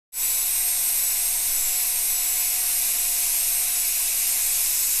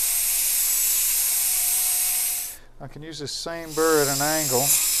I can use this same burr at an angle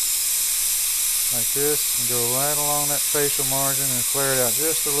like this and go right along that facial margin and flare it out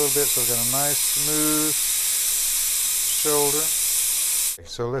just a little bit so I've got a nice smooth shoulder.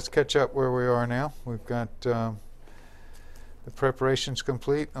 So let's catch up where we are now. We've got the preparations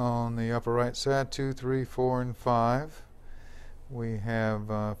complete on the upper right side, 2, 3, 4, and 5. We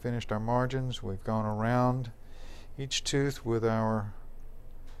have finished our margins. We've gone around each tooth with our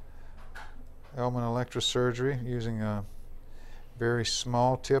Elman electrosurgery using a very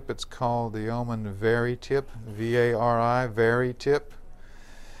small tip. It's called the Elman Vari tip, V-A-R-I, Vari tip.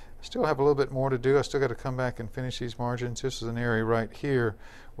 Still have a little bit more to do. I still got to come back and finish these margins. This is an area right here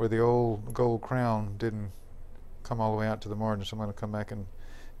where the old gold crown didn't come all the way out to the margin, so I'm going to come back and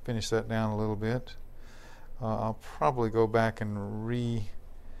finish that down a little bit. I'll probably go back and redo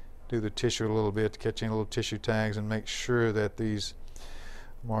the tissue a little bit to catch any little tissue tags and make sure that these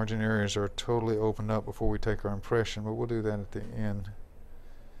margin areas are totally opened up before we take our impression, but we'll do that at the end.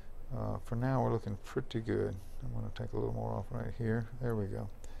 For now we're looking pretty good. I'm going to take a little more off right here. There we go.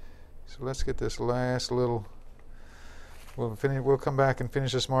 So let's get this last little, we'll come back and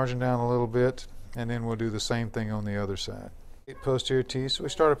finish this margin down a little bit, and then we'll do the same thing on the other side. Posterior teeth. So we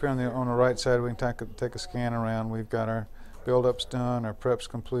start up here on the right side. We can take a scan around. We've got our build-ups done, our preps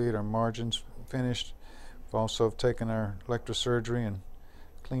complete, our margins finished. We've also taken our electrosurgery and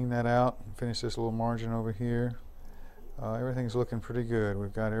cleaned that out and finished this little margin over here. Everything's looking pretty good.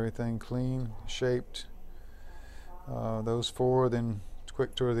 We've got everything clean, shaped. Those four, then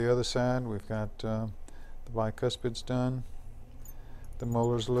quick tour of the other side. We've got the bicuspids done. The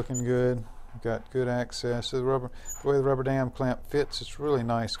molars looking good. We've got good access. So the way the rubber dam clamp fits, it's really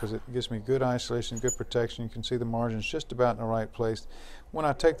nice because it gives me good isolation, good protection. You can see the margins just about in the right place. When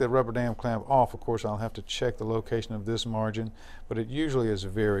I take the rubber dam clamp off, of course, I'll have to check the location of this margin, but it usually is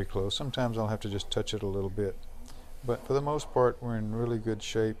very close. Sometimes I'll have to just touch it a little bit. But for the most part, we're in really good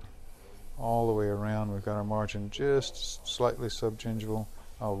shape all the way around. We've got our margin just slightly subgingival.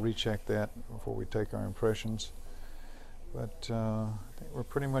 I'll recheck that before we take our impressions. But I think we're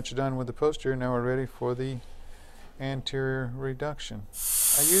pretty much done with the posterior. Now we're ready for the anterior reduction.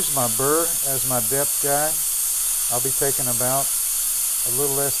 I use my burr as my depth guide. I'll be taking about a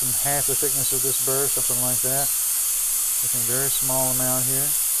little less than half the thickness of this burr, something like that. Taking a very small amount here,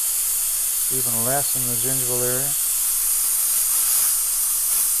 even less in the gingival area.